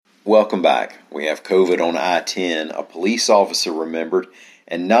Welcome back. We have COVID on I-10, a police officer remembered,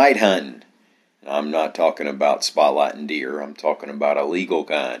 and night hunting. I'm not talking about spotlighting deer. I'm talking about a legal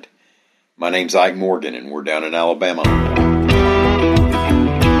kind. My name's Ike Morgan, and we're down in Alabama.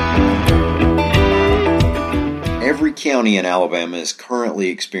 Every county in Alabama is currently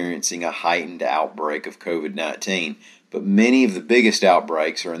experiencing a heightened outbreak of COVID-19, but many of the biggest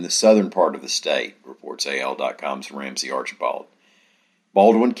outbreaks are in the southern part of the state, reports AL.com's Ramsey Archibald.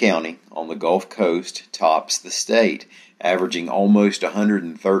 Baldwin County on the Gulf Coast tops the state, averaging almost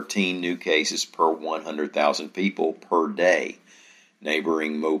 113 new cases per 100,000 people per day.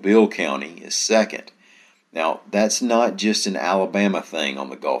 Neighboring Mobile County is second. Now, that's not just an Alabama thing on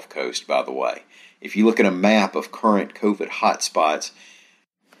the Gulf Coast, by the way. If you look at a map of current COVID hotspots,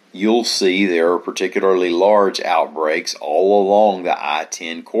 you'll see there are particularly large outbreaks all along the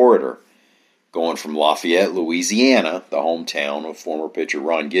I-10 corridor, going from Lafayette, Louisiana, the hometown of former pitcher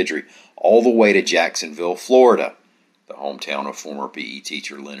Ron Guidry, all the way to Jacksonville, Florida, the hometown of former PE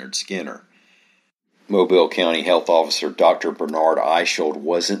teacher Leonard Skinner. Mobile County Health Officer Dr. Bernard Eichhold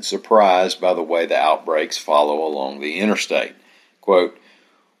wasn't surprised by the way the outbreaks follow along the interstate. Quote,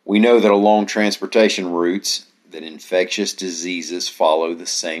 "We know that along transportation routes that infectious diseases follow the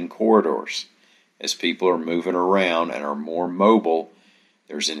same corridors. As people are moving around and are more mobile,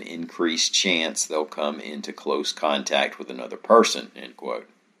 there's an increased chance they'll come into close contact with another person," end quote.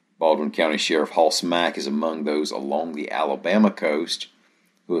 Baldwin County Sheriff Hoss Mack is among those along the Alabama coast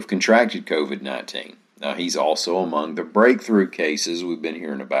who have contracted COVID-19. Now, he's also among the breakthrough cases we've been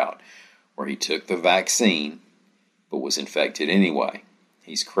hearing about, where he took the vaccine but was infected anyway.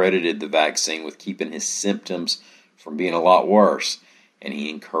 He's credited the vaccine with keeping his symptoms from being a lot worse, and he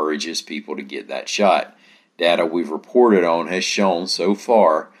encourages people to get that shot. Data we've reported on has shown so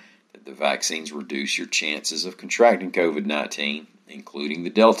far that the vaccines reduce your chances of contracting COVID-19, including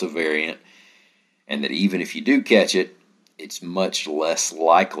the Delta variant, and that even if you do catch it, it's much less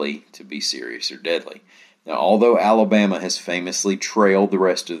likely to be serious or deadly. Now, although Alabama has famously trailed the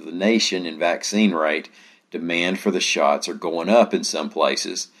rest of the nation in vaccine rate, demand for the shots are going up in some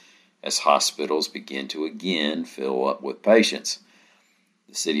places as hospitals begin to again fill up with patients.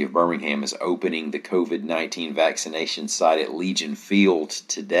 The city of Birmingham is opening the COVID-19 vaccination site at Legion Field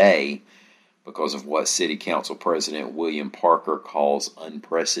today because of what City Council President William Parker calls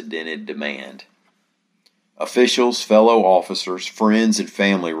unprecedented demand. Officials, fellow officers, friends, and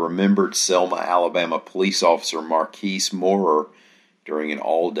family remembered Selma, Alabama police officer Marquise Moorer during an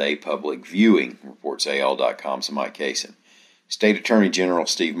all-day public viewing, reports AL.com's Mike Cason. State Attorney General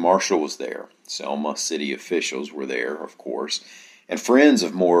Steve Marshall was there. Selma city officials were there, of course, and friends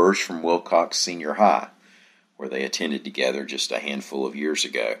of Moorer's from Wilcox Senior High, where they attended together just a handful of years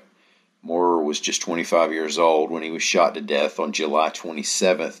ago. Moorer was just 25 years old when he was shot to death on July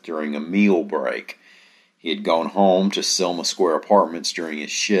 27th during a meal break. He had gone home to Selma Square Apartments during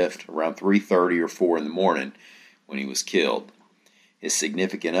his shift around 3:30 or 4 in the morning when he was killed. His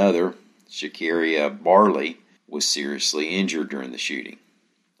significant other, Shakaria Barley, was seriously injured during the shooting.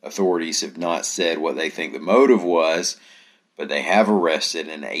 Authorities have not said what they think the motive was, but they have arrested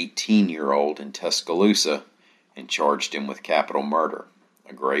an 18-year-old in Tuscaloosa and charged him with capital murder.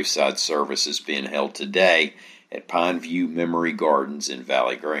 A graveside service is being held today at Pineview Memory Gardens in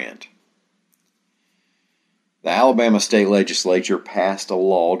Valley Grande. The Alabama State Legislature passed a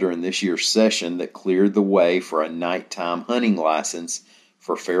law during this year's session that cleared the way for a nighttime hunting license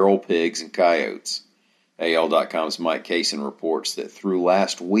for feral pigs and coyotes. AL.com's Mike Cason reports that through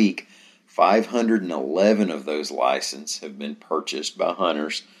last week, 511 of those licenses have been purchased by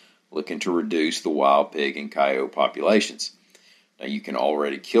hunters looking to reduce the wild pig and coyote populations. Now, you can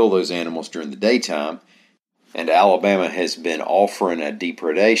already kill those animals during the daytime, and Alabama has been offering a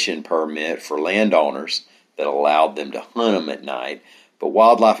depredation permit for landowners that allowed them to hunt them at night. But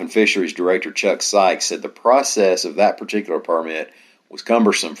Wildlife and Fisheries Director Chuck Sykes said the process of that particular permit was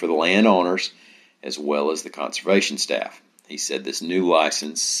cumbersome for the landowners as well as the conservation staff. He said this new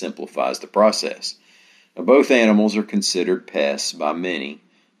license simplifies the process. Now, both animals are considered pests by many,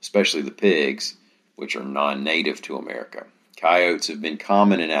 especially the pigs, which are non-native to America. Coyotes have been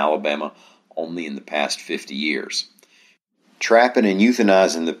common in Alabama only in the past 50 years. Trapping and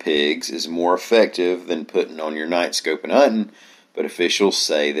euthanizing the pigs is more effective than putting on your night scope and hunting, but officials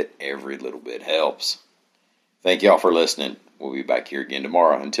say that every little bit helps. Thank y'all for listening. We'll be back here again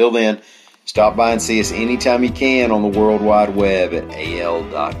tomorrow. Until then, stop by and see us anytime you can on the World Wide Web at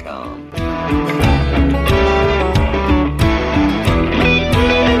AL.com.